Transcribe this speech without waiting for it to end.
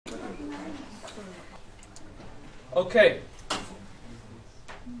Okay.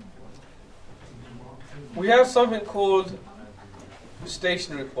 We have something called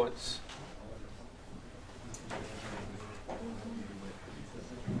stationary points.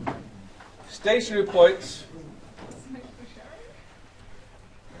 Stationary points.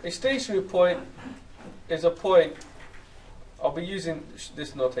 A stationary point is a point, I'll be using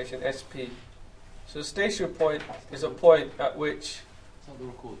this notation, SP. So a stationary point is a point at which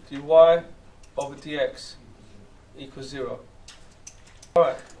dy over dx equals 0.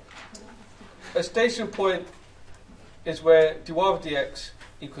 Alright. A stationary point is where dy over dx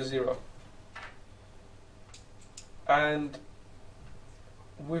equals 0. And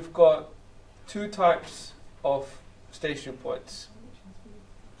we've got two types of stationary points.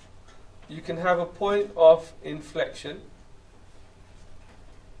 You can have a point of inflection,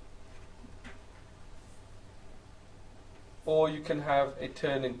 or you can have a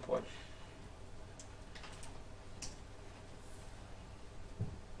turning point.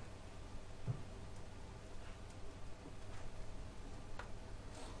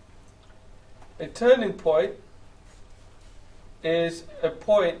 A turning point is a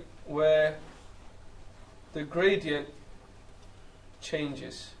point where the gradient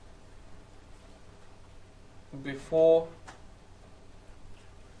changes before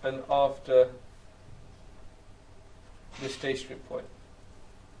and after the stationary point.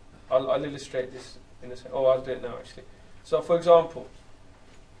 I'll illustrate this in a second. Oh, I'll do it now actually. So for example,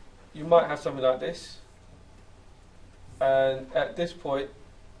 you might have something like this, and at this point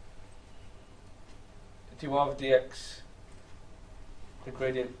dy over dx, the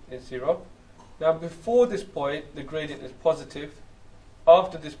gradient is 0. Now before this point the gradient is positive,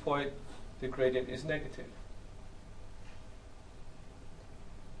 after this point the gradient is negative.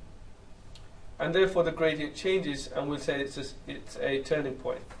 And therefore the gradient changes, and we'll say it's a turning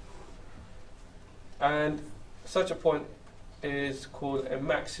point. And such a point is called a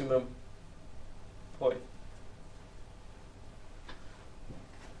maximum point.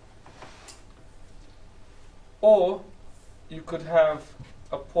 Or you could have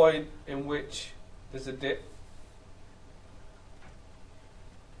a point in which there's a dip,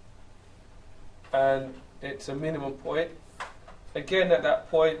 and it's a minimum point. Again, at that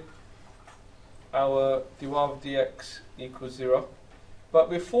point our dy over dx equals 0. But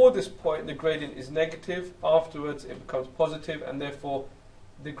before this point the gradient is negative, afterwards it becomes positive, and therefore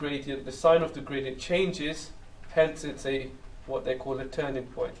the gradient, the sign of the gradient changes, hence it's a what they call a turning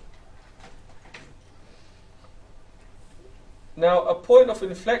point. Now a point of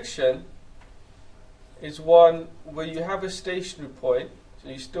inflection is one where you have a stationary point, so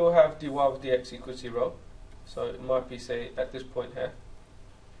you still have dy over dx equals 0, so it might be, say, at this point here,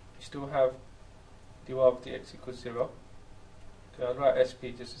 you still have dy over dx equals 0. Okay, I'll write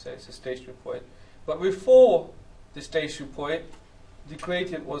SP just to say it's a stationary point. But before the stationary point, the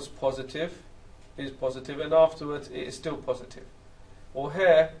gradient was positive, is positive, and afterwards it is still positive. Or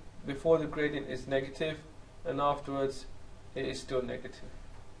here, before the gradient is negative, and afterwards it is still negative.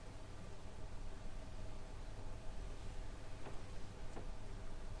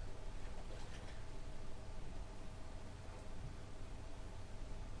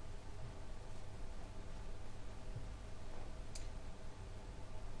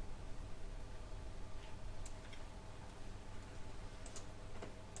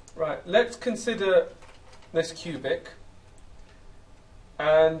 Right, let's consider this cubic,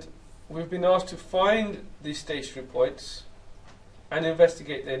 and we've been asked to find these stationary points and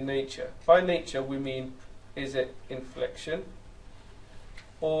investigate their nature. By nature we mean, is it inflection,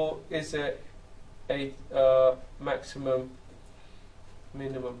 or is it a maximum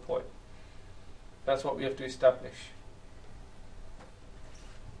minimum point? That's what we have to establish.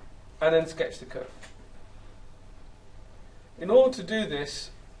 And then sketch the curve. In order to do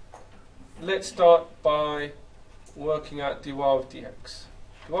this, let's start by working out dy over dx.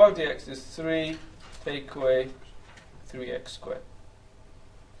 dy over dx is 3 take away 3x squared.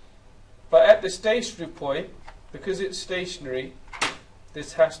 But at the stationary point, because it's stationary,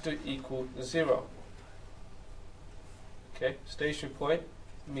 this has to equal 0. Okay, stationary point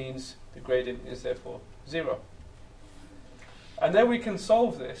means the gradient is therefore 0. And then we can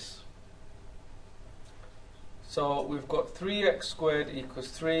solve this. So we've got 3x squared equals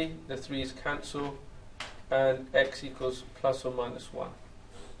 3, the 3's cancel, and x equals plus or minus 1.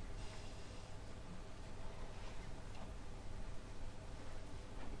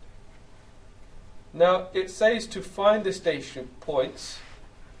 Now it says to find the stationary points.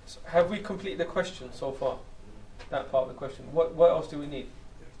 So have we completed the question so far? That part of the question. What else do we need?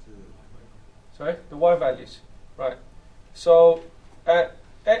 Sorry? The y values. Right. So at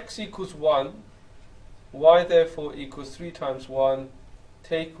x equals 1, y therefore equals 3 times 1,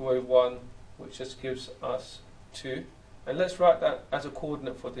 take away 1, which just gives us 2. And let's write that as a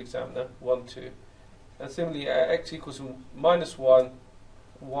coordinate for the examiner, 1, 2. And similarly, x equals minus 1,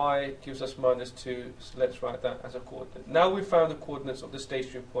 y gives us minus 2, so let's write that as a coordinate. Now we've found the coordinates of the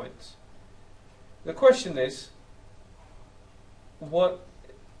stationary points. The question is, what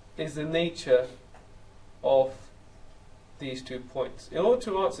is the nature of these 2 points? In order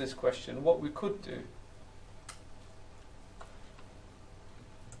to answer this question, what we could do,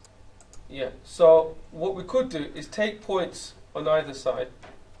 so what we could do is take points on either side.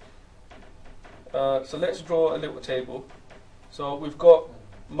 So let's draw a little table. So we've got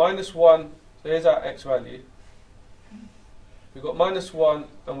minus 1, so here's our x value. We've got minus 1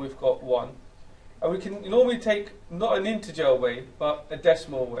 and we've got 1. And we can normally take not an integer away, but a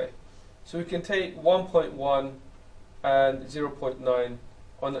decimal away. So we can take 1.1 and 0.9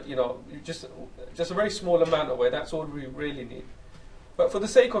 on, just a very small amount away. That's all we really need. But for the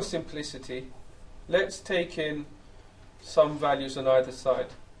sake of simplicity, let's take in some values on either side.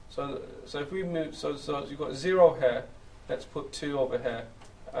 So if we move, so you've got 0 here, let's put 2 over here,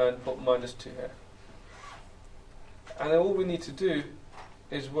 and put minus 2 here. And then all we need to do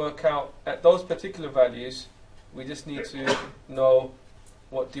is work out, at those particular values, we just need to know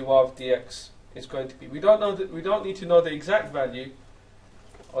what dy of dx is going to be. We don't need to know the exact value,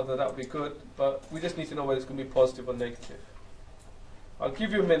 although that would be good, but we just need to know whether it's going to be positive or negative. I'll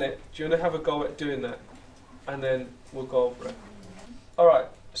give you a minute. Do you want to have a go at doing that? And then we'll go over it. Alright,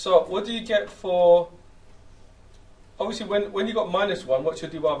 so what do you get for... Obviously, when you got minus 1, what's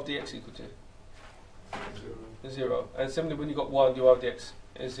your dy of dx equal to? 0. And similarly, when you got 1, dy of dx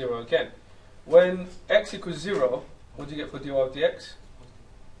is 0 again. When x equals 0, what do you get for dy of dx?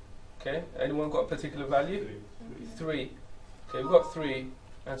 Okay, anyone got a particular value? 3. Okay, we've got 3,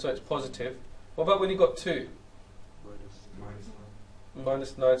 and so it's positive. What about when you got 2?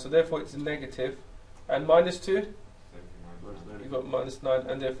 Minus 9, so therefore it's negative. And minus 2? You've got minus 9,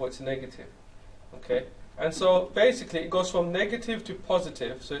 and therefore it's negative. Okay, and so basically it goes from negative to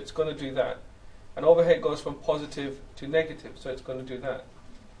positive, so it's going to do that. And over here it goes from positive to negative, so it's going to do that.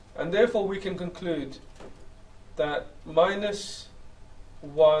 And therefore we can conclude that minus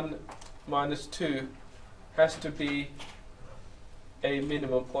 1 minus 2 has to be a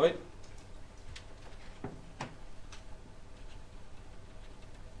minimum point,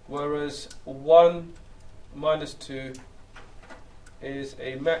 whereas 1 minus 2 is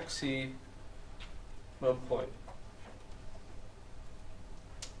a maximum point.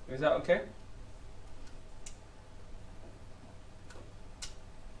 Is that okay?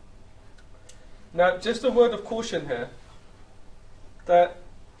 Now, just a word of caution here, that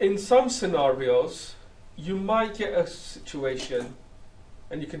in some scenarios, you might get a situation,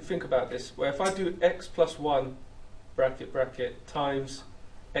 and you can think about this, where if I do x plus 1 bracket bracket times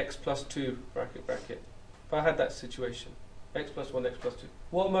x plus 2 bracket bracket, if I had that situation, x plus 1, x plus 2,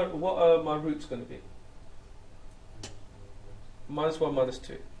 what are my roots going to be? Minus 1, minus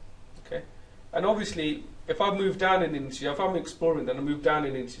 2. Okay? And obviously, if I move down an integer, if I'm exploring, then I move down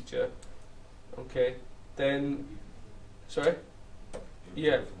an integer, okay, then, sorry?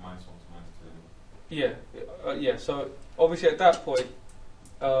 Yeah. Yeah, so obviously at that point,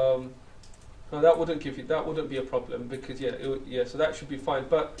 no, that wouldn't be a problem, because so that should be fine.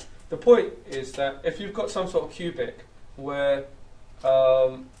 But the point is that if you've got some sort of cubic where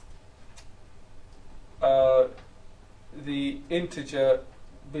the integer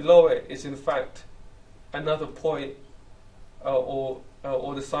below it is in fact another point, or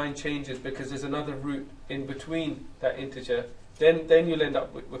the sign changes because there's another root in between that integer, then you'll end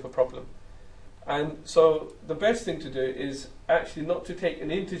up with a problem. And so the best thing to do is actually not to take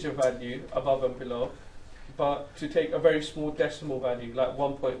an integer value above and below, but to take a very small decimal value, like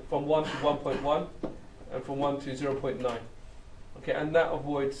from 1 to 1.1 and from 1 to 0.9. Okay, and that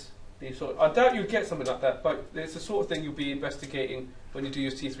avoids the sort of, I doubt you'll get something like that, but it's the sort of thing you'll be investigating when you do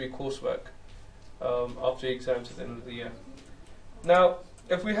your T3 coursework after your exams at the end of the year. Now,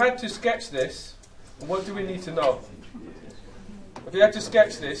 if we had to sketch this, what do we need to know? If you had to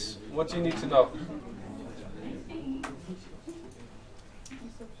sketch this, what do you need to know?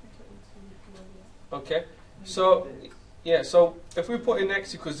 Okay, so so if we put in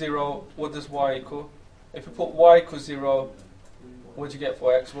x equals 0, what does y equal? If we put y equals 0, what do you get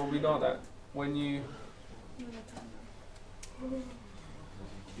for x? Well, we know that. When you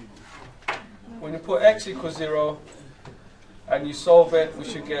put x equals 0 and you solve it, we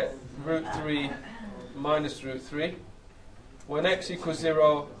should get root 3 minus root 3. When x equals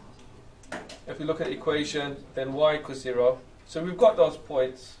 0, if we look at the equation, then y equals 0. So we've got those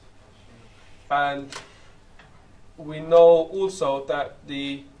points, and we know also that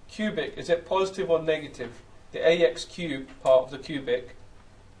the cubic, is it positive or negative? The ax cubed part of the cubic,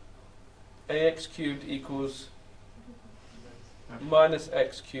 ax cubed equals minus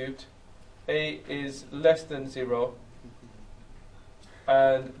x cubed. A is less than 0,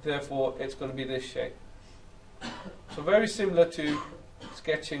 and therefore it's going to be this shape. So very similar to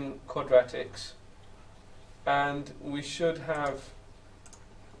sketching quadratics, and we should have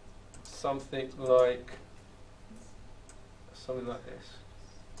something like this.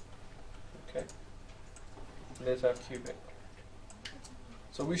 Okay, there's our cubic.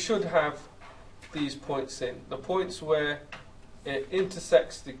 So we should have these points in, the points where it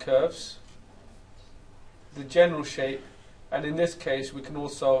intersects the curves, the general shape, and in this case we can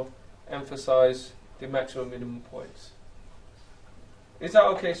also emphasize the maximum and minimum points. Is that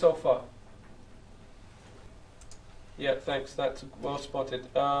okay so far? Yeah, thanks, that's well spotted.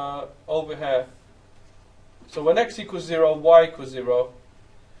 Over here, so when x equals 0, y equals 0,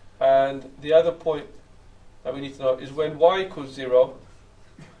 and the other point that we need to know is when y equals 0,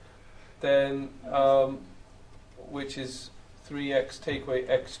 then which is 3x take away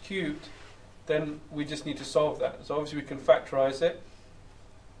x cubed, then we just need to solve that. So obviously we can factorize it.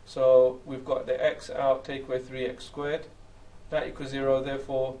 So we've got the x out, take away 3x squared. That equals 0,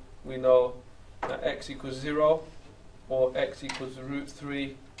 therefore we know that x equals 0, or x equals root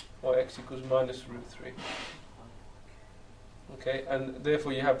 3, or x equals minus root 3. Okay, and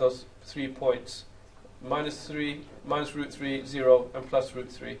therefore you have those 3 points. Minus 3, minus root 3, 0, and plus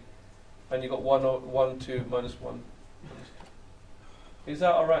root 3. And you've got 1, 2, minus 1. Is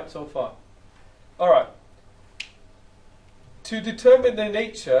that alright so far? Alright. To determine the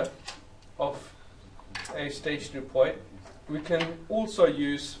nature of a stationary point, we can also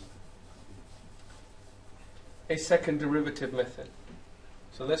use a second derivative method.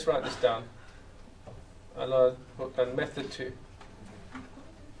 So let's write this down. And I'll put down method 2.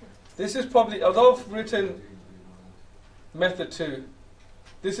 This is probably, although I've written method 2,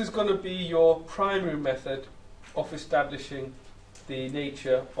 this is going to be your primary method of establishing the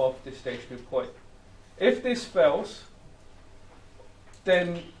nature of the stationary point. If this fails,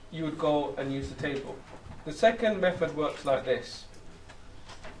 then you would go and use the table. The second method works like this.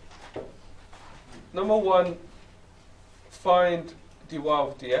 Number 1, find dy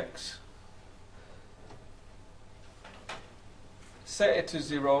of dx. Set it to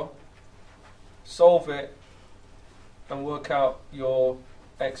 0, solve it, and work out your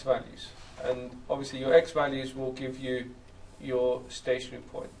x values. And obviously your x values will give you your stationary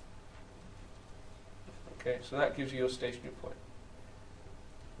point. Okay, so that gives you your stationary point.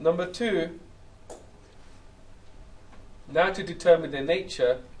 Number 2, now to determine their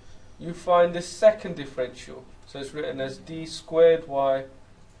nature, you find the second differential. So it's written as d squared y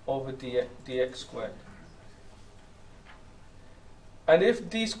over dx squared. And if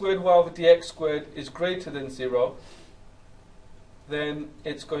d squared y over dx squared is greater than 0, then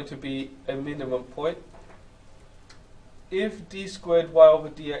it's going to be a minimum point. If d squared y over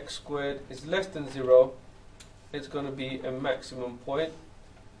dx squared is less than 0, it's going to be a maximum point.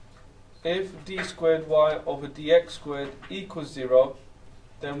 If d squared y over dx squared equals 0,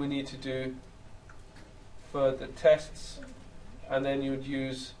 then we need to do further tests, and then you would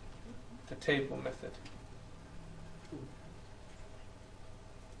use the table method.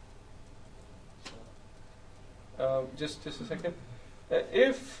 Just a second.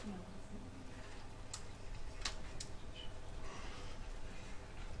 If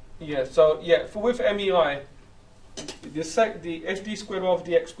with MEI, if d squared over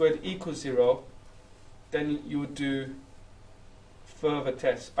dx squared equals 0, then you would do further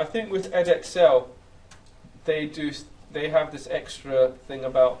tests. I think with EdXL, they have this extra thing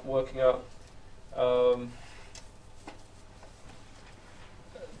about working out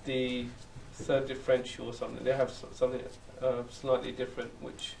the third differential or something. They have something slightly different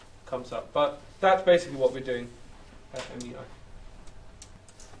which comes up, but that's basically what we're doing at MEI.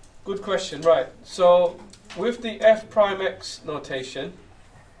 Good question, right? So with the f prime x notation,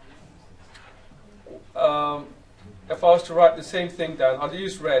 if I was to write the same thing down, I'll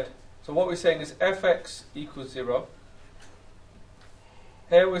use red. So what we're saying is fx equals 0.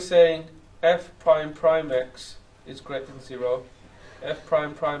 Here we're saying f prime prime x is greater than 0, f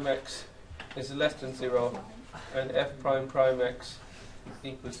prime prime x is less than 0, and f prime prime x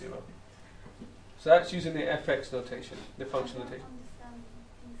equals 0. So that's using the fx notation, the function notation.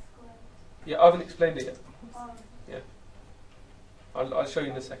 Yeah, I haven't explained it yet. Yeah, I'll show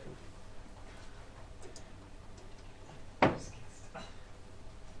you in a second.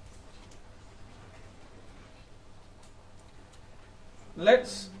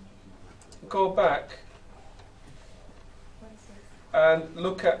 let's go back and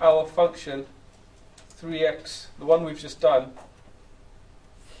look at our function 3x, the one we've just done.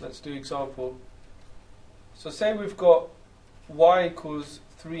 Let's do example. So say we've got y equals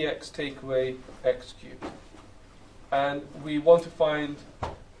 3x take away x cubed, and we want to find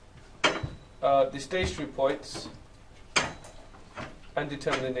the stationary points and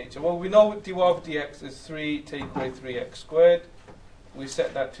determine the nature. Well, we know dy over dx is 3 take away 3x squared. We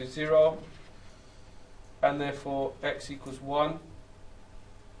set that to 0, and therefore x equals 1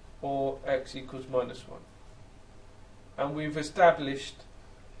 or x equals minus 1. And we've established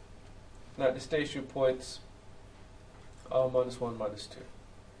that the stationary points are minus 1, minus 2.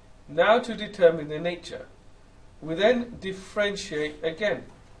 Now to determine the nature, we then differentiate again.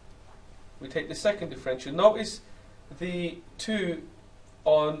 We take the second differential. Notice the 2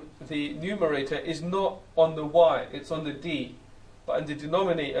 on the numerator is not on the y, it's on the d. But in the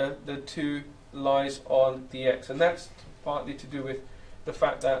denominator, the 2 lies on the x. And that's partly to do with the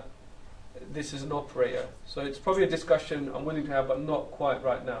fact that this is an operator. So it's probably a discussion I'm willing to have, but not quite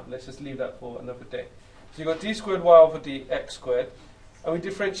right now. Let's just leave that for another day. So you've got d squared y over dx squared, and we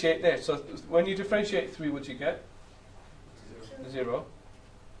differentiate there. So when you differentiate 3, what do you get? 0.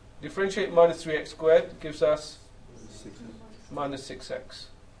 Differentiate minus 3x squared gives us minus 6x.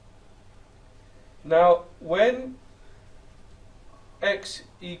 Now, when x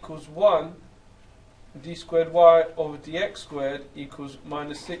equals 1, d squared y over dx squared equals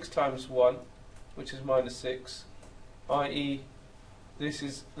minus 6 times 1, which is minus 6, i.e. this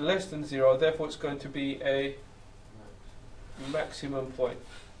is less than 0, therefore it's going to be a maximum point.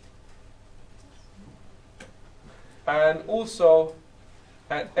 And also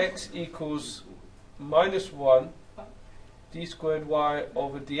at x equals minus 1, d squared y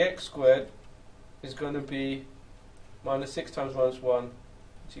over dx squared is going to be minus 6 times minus 1,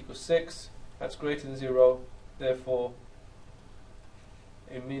 which equals 6. That's greater than 0, therefore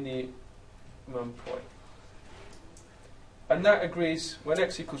a minimum point. And that agrees when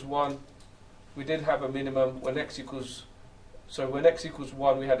x equals 1, we did have a minimum. When x equals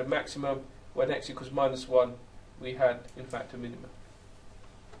 1, we had a maximum. When x equals minus 1, we had, in fact, a minimum.